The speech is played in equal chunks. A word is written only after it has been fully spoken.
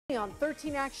On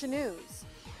 13 Action News.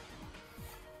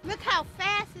 Look how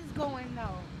fast it's going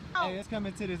though. Hey, it's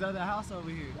coming to this other house over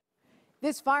here.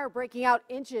 This fire breaking out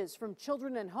inches from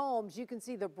children and homes. You can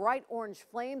see the bright orange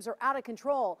flames are out of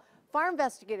control. Fire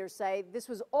investigators say this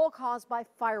was all caused by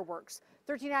fireworks.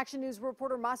 13 Action News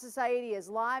reporter Masa Saidi is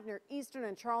live near Eastern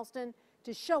and Charleston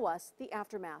to show us the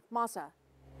aftermath. Masa.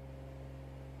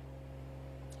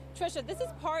 Trisha, this is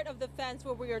part of the fence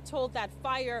where we are told that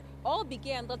fire all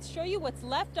began. Let's show you what's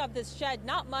left of this shed.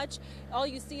 Not much. All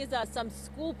you see is some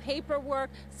school paperwork,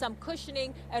 some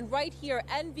cushioning, and right here,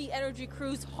 NV Energy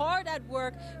crews hard at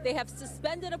work. They have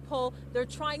suspended a pole. They're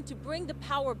trying to bring the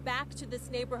power back to this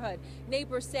neighborhood.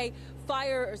 Neighbors say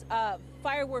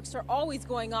fireworks are always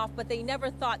going off, but they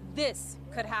never thought this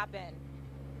could happen.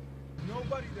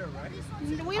 Nobody there, right?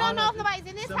 We don't know if nobody's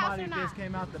in this house or not. Somebody just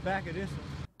came out the back of this one.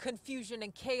 Confusion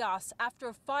and chaos after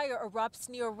a fire erupts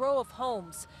near a row of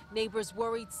homes. Neighbors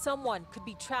worried someone could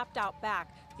be trapped out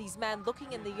back. These men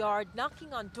looking in the yard,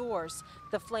 knocking on doors.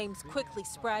 The flames quickly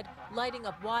spread, lighting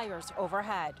up wires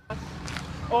overhead.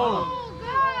 Oh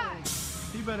God!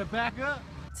 He better back up.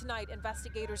 Tonight,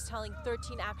 investigators telling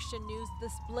 13 Action News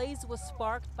this blaze was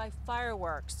sparked by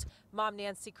fireworks. Mom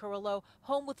Nancy Carrillo,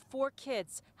 home with 4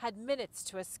 kids, had minutes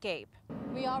to escape.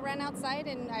 We all ran outside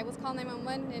and I was calling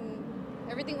 911 and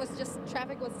everything was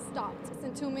traffic was stopped.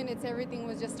 In 2 minutes, everything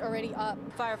was just already up.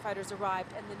 Firefighters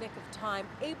arrived in the nick of time,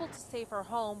 able to save her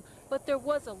home, but there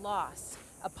was a loss.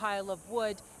 A pile of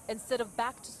wood instead of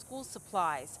back-to-school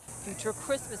supplies, future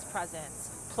Christmas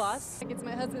presents. Plus, it's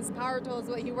my husband's power tools,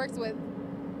 what he works with.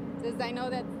 Because I know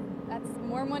that that's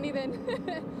more money than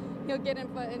he'll get in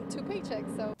 2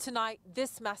 paychecks. So tonight,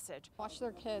 this message. Watch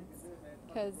their kids,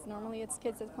 because normally it's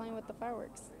kids that's playing with the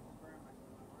fireworks.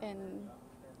 And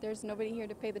there's nobody here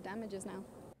to pay the damages now.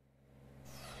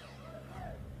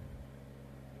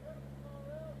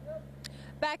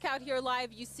 Back out here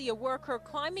live, you see a worker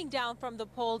climbing down from the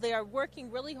pole. They are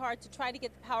working really hard to try to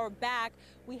get the power back.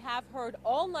 We have heard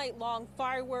all night long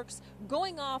fireworks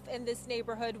going off in this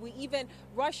neighborhood. We even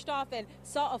rushed off and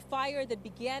saw a fire that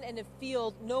began in a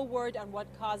field. No word on what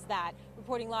caused that.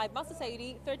 Reporting live, Masa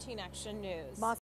Saidi, 13 Action News.